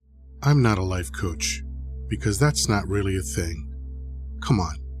I'm not a life coach, because that's not really a thing. Come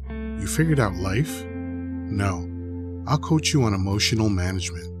on, you figured out life? No, I'll coach you on emotional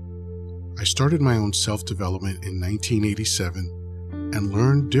management. I started my own self-development in 1987 and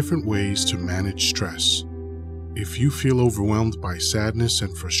learned different ways to manage stress. If you feel overwhelmed by sadness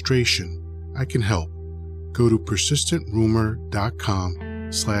and frustration, I can help. Go to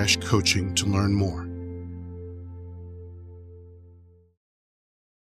persistentrumor.com/coaching to learn more.